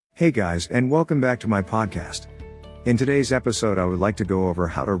Hey guys, and welcome back to my podcast. In today's episode, I would like to go over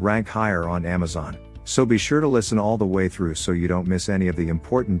how to rank higher on Amazon, so be sure to listen all the way through so you don't miss any of the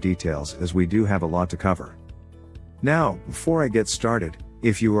important details, as we do have a lot to cover. Now, before I get started,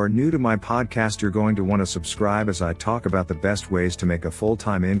 if you are new to my podcast, you're going to want to subscribe as I talk about the best ways to make a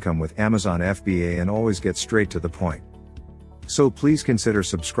full-time income with Amazon FBA and always get straight to the point. So please consider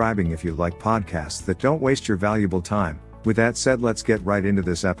subscribing if you like podcasts that don't waste your valuable time. With that said, let's get right into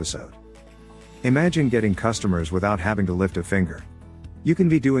this episode. Imagine getting customers without having to lift a finger. You can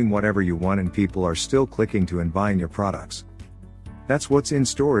be doing whatever you want and people are still clicking to and buying your products. That's what's in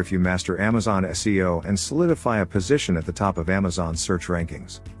store if you master Amazon SEO and solidify a position at the top of Amazon's search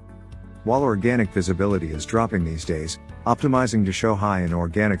rankings. While organic visibility is dropping these days, optimizing to show high in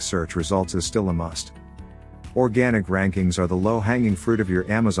organic search results is still a must. Organic rankings are the low-hanging fruit of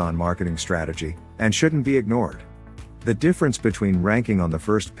your Amazon marketing strategy, and shouldn't be ignored. The difference between ranking on the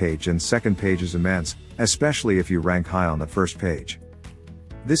first page and second page is immense, especially if you rank high on the first page.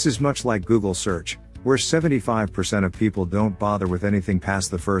 This is much like Google search, where 75% of people don't bother with anything past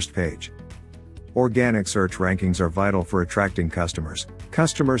the first page. Organic search rankings are vital for attracting customers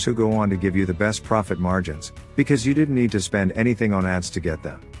who go on to give you the best profit margins, because you didn't need to spend anything on ads to get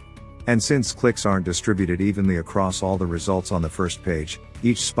them. And since clicks aren't distributed evenly across all the results on the first page,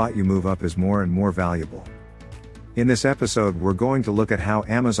 each spot you move up is more and more valuable. In this episode, we're going to look at how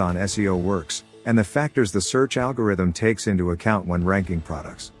Amazon SEO works, and the factors the search algorithm takes into account when ranking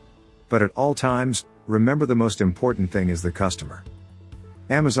products. But at all times, remember the most important thing is the customer.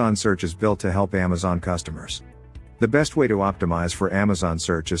 Amazon search is built to help Amazon customers. The best way to optimize for Amazon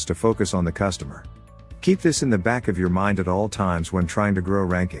search is to focus on the customer. Keep this in the back of your mind at all times when trying to grow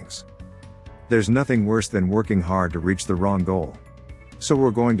rankings. There's nothing worse than working hard to reach the wrong goal. So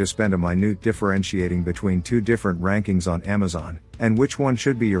we're going to spend a minute differentiating between two different rankings on Amazon, and which one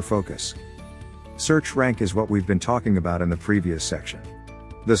should be your focus. Search rank is what we've been talking about in the previous section.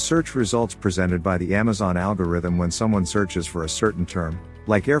 The search results presented by the Amazon algorithm when someone searches for a certain term,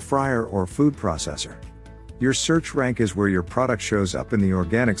 like air fryer or food processor. Your search rank is where your product shows up in the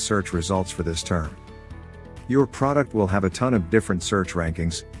organic search results for this term. Your product will have a ton of different search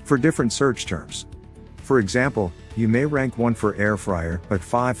rankings, for different search terms. For example, you may rank 1 for air fryer, but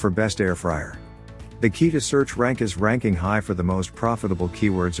 5 for best air fryer. The key to search rank is ranking high for the most profitable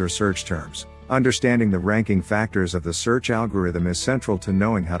keywords or search terms. Understanding the ranking factors of the search algorithm is central to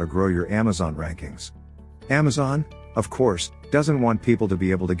knowing how to grow your Amazon rankings. Amazon, of course, doesn't want people to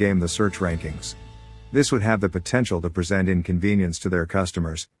be able to game the search rankings. This would have the potential to present inconvenience to their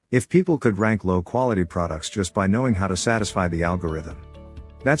customers, if people could rank low-quality products just by knowing how to satisfy the algorithm.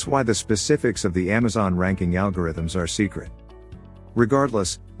 That's why the specifics of the Amazon ranking algorithms are secret.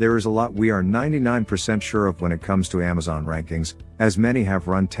 Regardless, there is a lot we are 99% sure of when it comes to Amazon rankings, as many have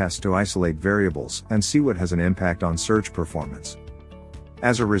run tests to isolate variables and see what has an impact on search performance.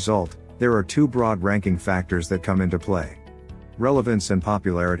 As a result, there are two broad ranking factors that come into play: relevance and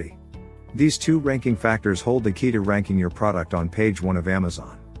popularity. These two ranking factors hold the key to ranking your product on page 1 of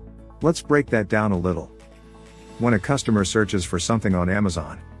Amazon. Let's break that down a little. When a customer searches for something on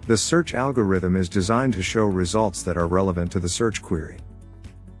Amazon, the search algorithm is designed to show results that are relevant to the search query.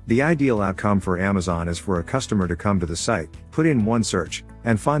 The ideal outcome for Amazon is for a customer to come to the site, put in one search,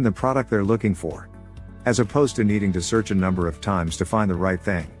 and find the product they're looking for, as opposed to needing to search a number of times to find the right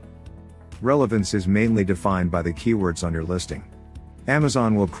thing. Relevance is mainly defined by the keywords on your listing.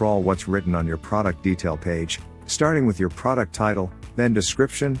 Amazon will crawl what's written on your product detail page, starting with your product title, then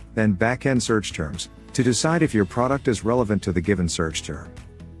description, then back-end search terms, to decide if your product is relevant to the given search term.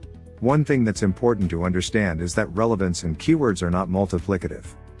 One thing that's important to understand is that relevance and keywords are not multiplicative.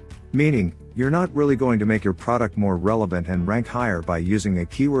 Meaning, you're not really going to make your product more relevant and rank higher by using a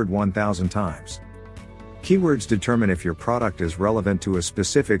keyword 1,000 times. Keywords determine if your product is relevant to a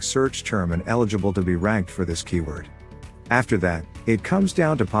specific search term and eligible to be ranked for this keyword. After that, it comes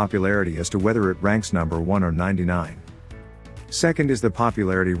down to popularity as to whether it ranks number 1 or 99. Second is the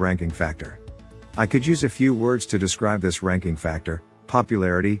popularity ranking factor. I could use a few words to describe this ranking factor: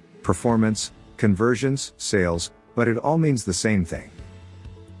 popularity, performance, conversions, sales, but it all means the same thing.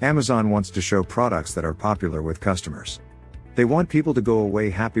 Amazon wants to show products that are popular with customers. They want people to go away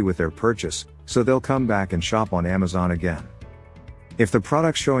happy with their purchase, so they'll come back and shop on Amazon again. If the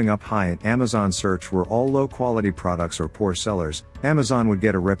products showing up high in Amazon search were all low-quality products or poor sellers, Amazon would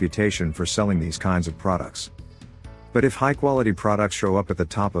get a reputation for selling these kinds of products. But if high-quality products show up at the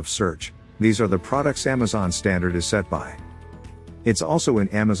top of search, these are the products Amazon's standard is set by. It's also in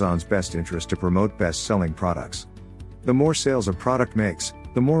Amazon's best interest to promote best-selling products. The more sales a product makes,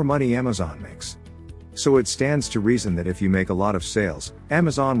 the more money Amazon makes. So it stands to reason that if you make a lot of sales,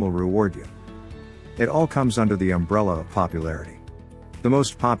 Amazon will reward you. It all comes under the umbrella of popularity. The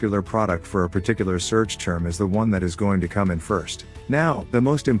most popular product for a particular search term is the one that is going to come in first. Now, the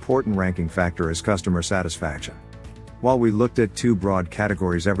most important ranking factor is customer satisfaction. While we looked at two broad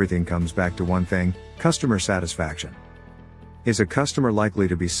categories, everything comes back to one thing: customer satisfaction. Is a customer likely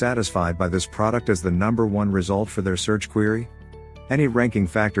to be satisfied by this product as the number one result for their search query? Any ranking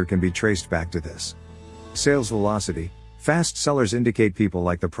factor can be traced back to this. Sales velocity. Fast sellers indicate people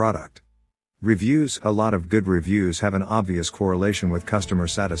like the product. Reviews. A lot of good reviews have an obvious correlation with customer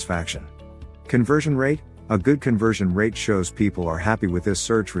satisfaction. Conversion rate. A good conversion rate shows people are happy with this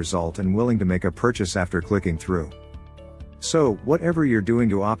search result and willing to make a purchase after clicking through. So, whatever you're doing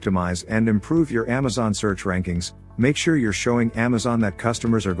to optimize and improve your Amazon search rankings, make sure you're showing Amazon that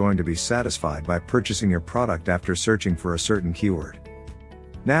customers are going to be satisfied by purchasing your product after searching for a certain keyword.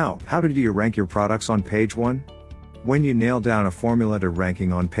 Now, how do you rank your products on page 1? When you nail down a formula to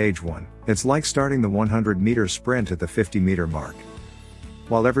ranking on page 1, it's like starting the 100-meter sprint at the 50-meter mark.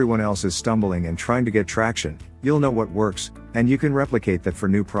 While everyone else is stumbling and trying to get traction, you'll know what works, and you can replicate that for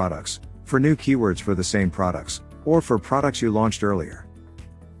new products, for new keywords for the same products, or for products you launched earlier.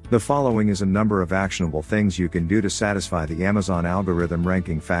 The following is a number of actionable things you can do to satisfy the Amazon algorithm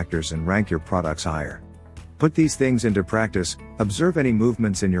ranking factors and rank your products higher. Put these things into practice, observe any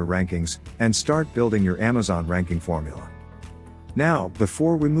movements in your rankings, and start building your Amazon ranking formula. Now,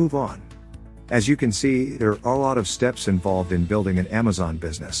 before we move on, as you can see, there are a lot of steps involved in building an Amazon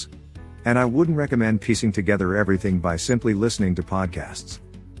business. And I wouldn't recommend piecing together everything by simply listening to podcasts.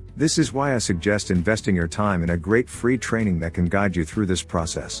 This is why I suggest investing your time in a great free training that can guide you through this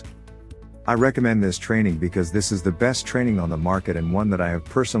process. I recommend this training because this is the best training on the market and one that I have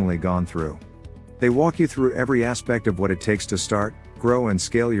personally gone through. They walk you through every aspect of what it takes to start, grow and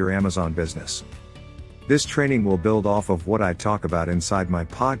scale your Amazon business. This training will build off of what I talk about inside my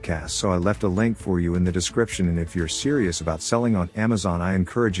podcast, so I left a link for you in the description, and if you're serious about selling on Amazon, I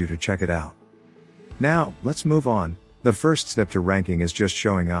encourage you to check it out. Now, let's move on. The first step to ranking is just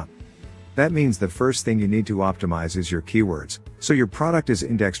showing up. That means the first thing you need to optimize is your keywords, so your product is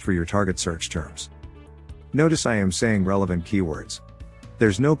indexed for your target search terms. Notice I am saying relevant keywords.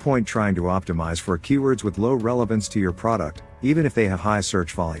 There's no point trying to optimize for keywords with low relevance to your product, even if they have high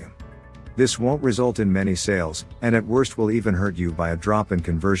search volume. This won't result in many sales, and at worst will even hurt you by a drop in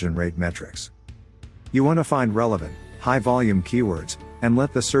conversion rate metrics. You want to find relevant, high volume keywords, and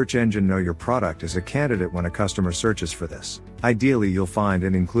let the search engine know your product is a candidate when a customer searches for this. Ideally, you'll find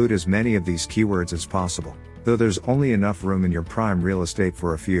and include as many of these keywords as possible, though there's only enough room in your prime real estate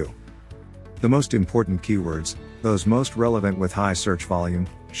for a few. The most important keywords, those most relevant with high search volume,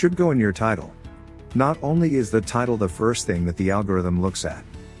 should go in your title. Not only is the title the first thing that the algorithm looks at,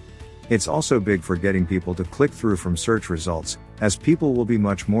 it's also big for getting people to click through from search results, as people will be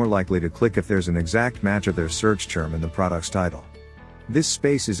much more likely to click if there's an exact match of their search term in the product's title. This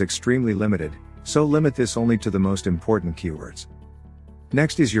space is extremely limited, so limit this only to the most important keywords.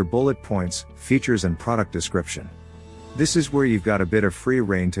 Next is your bullet points, features and product description. This is where you've got a bit of free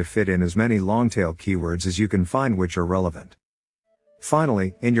rein to fit in as many long-tail keywords as you can find which are relevant.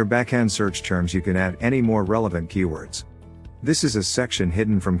 Finally, in your backend search terms you can add any more relevant keywords. This is a section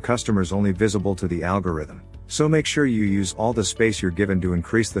hidden from customers, only visible to the algorithm, so make sure you use all the space you're given to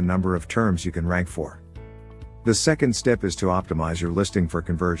increase the number of terms you can rank for. The second step is to optimize your listing for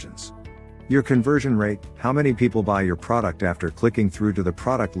conversions. Your conversion rate, how many people buy your product after clicking through to the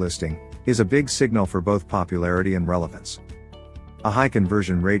product listing, is a big signal for both popularity and relevance. A high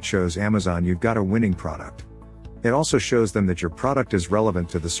conversion rate shows Amazon you've got a winning product. It also shows them that your product is relevant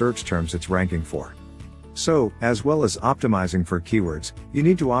to the search terms it's ranking for. So, as well as optimizing for keywords, you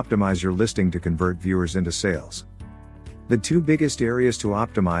need to optimize your listing to convert viewers into sales. The two biggest areas to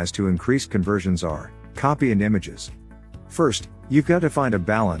optimize to increase conversions are copy and images. First, you've got to find a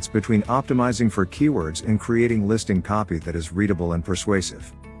balance between optimizing for keywords and creating listing copy that is readable and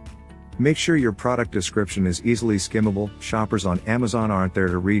persuasive. Make sure your product description is easily skimmable. Shoppers on Amazon aren't there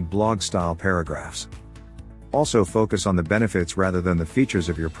to read blog-style paragraphs. Also focus on the benefits rather than the features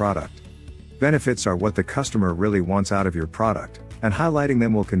of your product. Benefits are what the customer really wants out of your product, and highlighting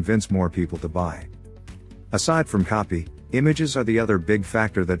them will convince more people to buy. Aside from copy, images are the other big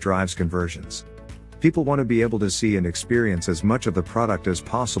factor that drives conversions. People want to be able to see and experience as much of the product as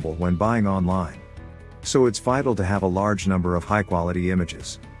possible when buying online. So it's vital to have a large number of high-quality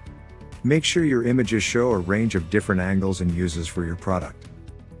images. Make sure your images show a range of different angles and uses for your product.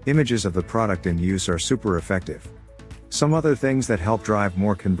 Images of the product in use are super effective. Some other things that help drive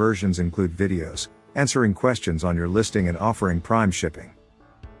more conversions include videos, answering questions on your listing and offering Prime shipping.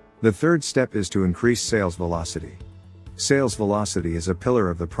 The third step is to increase sales velocity. Sales velocity is a pillar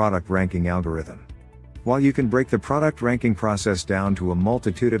of the product ranking algorithm. While you can break the product ranking process down to a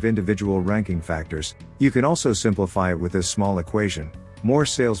multitude of individual ranking factors, you can also simplify it with this small equation: more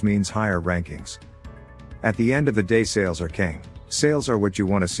sales means higher rankings. At the end of the day, sales are king. Sales are what you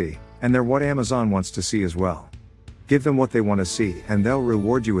want to see, and they're what Amazon wants to see as well. Give them what they want to see, and they'll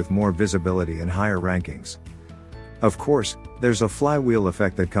reward you with more visibility and higher rankings. Of course, there's a flywheel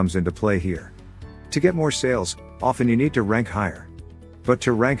effect that comes into play here. To get more sales, often you need to rank higher. But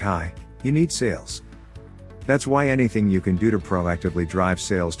to rank high, you need sales. That's why anything you can do to proactively drive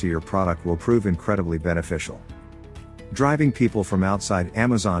sales to your product will prove incredibly beneficial. Driving people from outside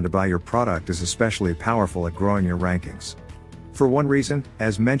Amazon to buy your product is especially powerful at growing your rankings. For one reason,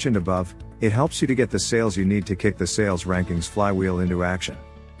 as mentioned above, it helps you to get the sales you need to kick the sales rankings flywheel into action.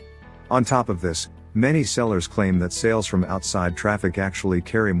 On top of this, many sellers claim that sales from outside traffic actually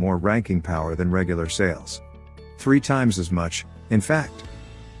carry more ranking power than regular sales. 3 times as much, in fact.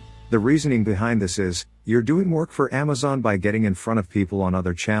 The reasoning behind this is, you're doing work for Amazon by getting in front of people on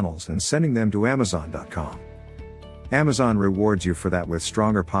other channels and sending them to Amazon.com. Amazon rewards you for that with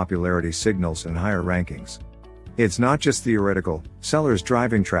stronger popularity signals and higher rankings. It's not just theoretical. Sellers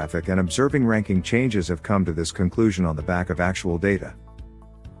driving traffic and observing ranking changes have come to this conclusion on the back of actual data.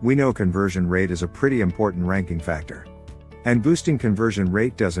 We know conversion rate is a pretty important ranking factor. And boosting conversion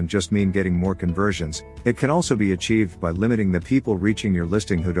rate doesn't just mean getting more conversions, it can also be achieved by limiting the people reaching your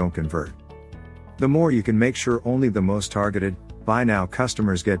listing who don't convert. The more you can make sure only the most targeted, buy now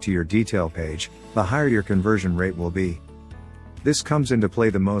customers get to your detail page, the higher your conversion rate will be. This comes into play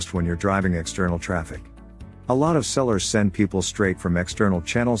the most when you're driving external traffic. A lot of sellers send people straight from external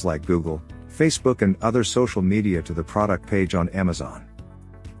channels like Google, Facebook, and other social media to the product page on Amazon.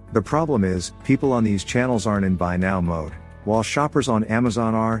 The problem is, people on these channels aren't in buy now mode, while shoppers on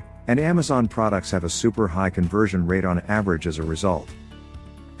Amazon are, and Amazon products have a super high conversion rate on average as a result.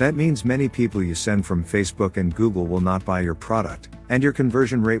 That means many people you send from Facebook and Google will not buy your product, and your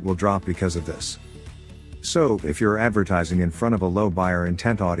conversion rate will drop because of this. So, if you're advertising in front of a low buyer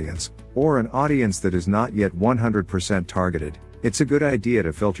intent audience, or an audience that is not yet 100% targeted, it's a good idea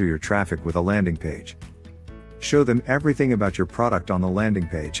to filter your traffic with a landing page. Show them everything about your product on the landing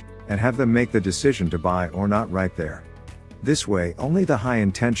page, and have them make the decision to buy or not right there. This way, only the high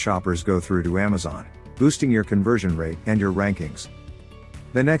intent shoppers go through to Amazon, boosting your conversion rate and your rankings.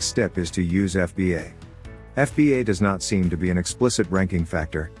 The next step is to use FBA. FBA does not seem to be an explicit ranking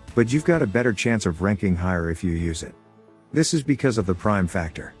factor, but you've got a better chance of ranking higher if you use it. This is because of the Prime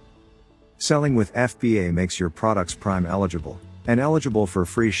factor. Selling with FBA makes your products Prime eligible, and eligible for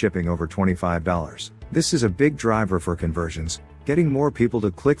free shipping over $25. This is a big driver for conversions, getting more people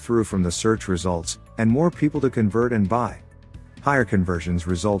to click through from the search results, and more people to convert and buy. Higher conversions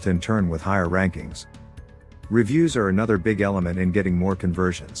result in turn with higher rankings. Reviews are another big element in getting more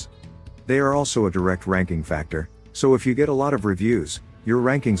conversions. They are also a direct ranking factor, so if you get a lot of reviews, your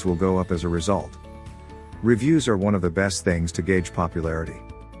rankings will go up as a result. Reviews are one of the best things to gauge popularity.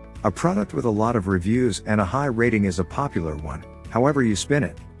 A product with a lot of reviews and a high rating is a popular one, however you spin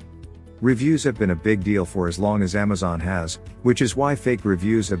it. Reviews have been a big deal for as long as Amazon has, which is why fake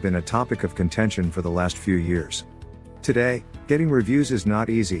reviews have been a topic of contention for the last few years. Today, getting reviews is not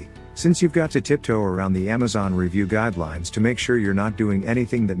easy, since you've got to tiptoe around the Amazon review guidelines to make sure you're not doing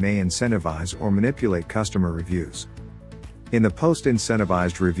anything that may incentivize or manipulate customer reviews. In the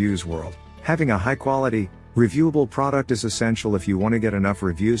post-incentivized reviews world, having a high-quality, reviewable product is essential if you want to get enough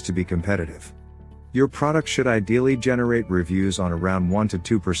reviews to be competitive. Your product should ideally generate reviews on around 1 to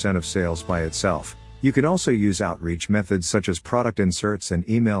 2% of sales by itself. You can also use outreach methods such as product inserts and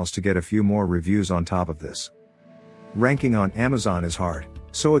emails to get a few more reviews on top of this. Ranking on Amazon is hard,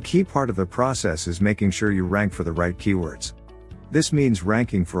 so a key part of the process is making sure you rank for the right keywords. This means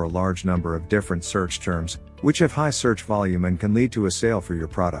ranking for a large number of different search terms, which have high search volume and can lead to a sale for your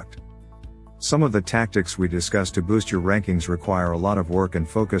product. Some of the tactics we discussed to boost your rankings require a lot of work and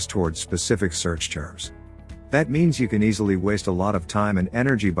focus towards specific search terms. That means you can easily waste a lot of time and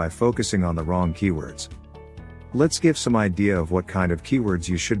energy by focusing on the wrong keywords. Let's give some idea of what kind of keywords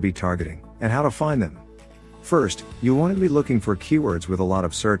you should be targeting, and how to find them. First, you want to be looking for keywords with a lot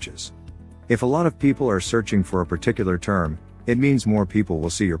of searches. If a lot of people are searching for a particular term, it means more people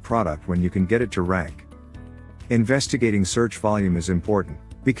will see your product when you can get it to rank. Investigating search volume is important,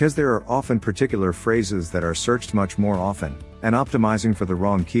 because there are often particular phrases that are searched much more often, and optimizing for the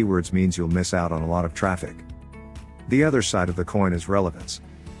wrong keywords means you'll miss out on a lot of traffic. The other side of the coin is relevance.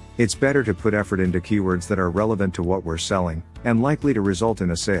 It's better to put effort into keywords that are relevant to what we're selling, and likely to result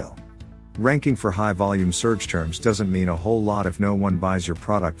in a sale. Ranking for high volume search terms doesn't mean a whole lot if no one buys your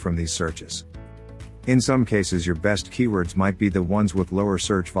product from these searches. In some cases, your best keywords might be the ones with lower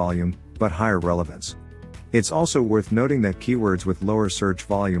search volume, but higher relevance. It's also worth noting that keywords with lower search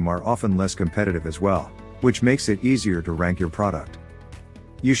volume are often less competitive as well, which makes it easier to rank your product.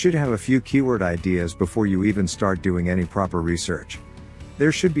 You should have a few keyword ideas before you even start doing any proper research.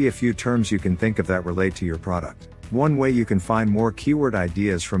 There should be a few terms you can think of that relate to your product. One way you can find more keyword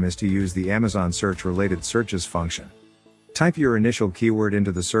ideas from is to use the Amazon Search Related Searches function. Type your initial keyword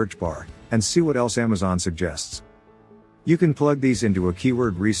into the search bar, and see what else Amazon suggests. You can plug these into a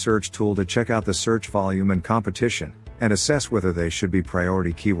keyword research tool to check out the search volume and competition, and assess whether they should be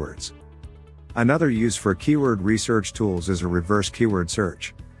priority keywords. Another use for keyword research tools is a reverse keyword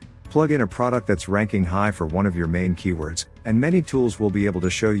search. Plug in a product that's ranking high for one of your main keywords, and many tools will be able to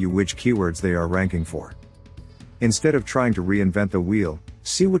show you which keywords they are ranking for. Instead of trying to reinvent the wheel,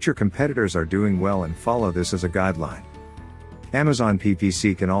 see what your competitors are doing well and follow this as a guideline. Amazon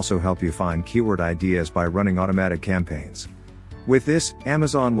PPC can also help you find keyword ideas by running automatic campaigns. With this,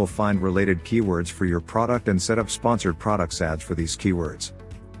 Amazon will find related keywords for your product and set up sponsored products ads for these keywords.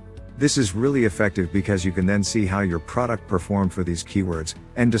 This is really effective because you can then see how your product performed for these keywords,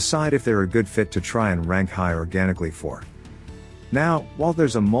 and decide if they're a good fit to try and rank high organically for. Now, while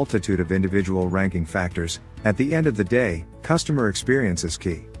there's a multitude of individual ranking factors, at the end of the day, customer experience is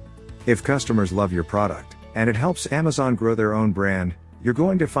key. If customers love your product, and it helps Amazon grow their own brand, you're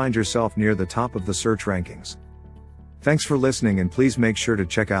going to find yourself near the top of the search rankings. Thanks for listening, and please make sure to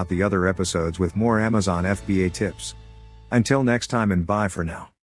check out the other episodes with more Amazon FBA tips. Until next time, and bye for now.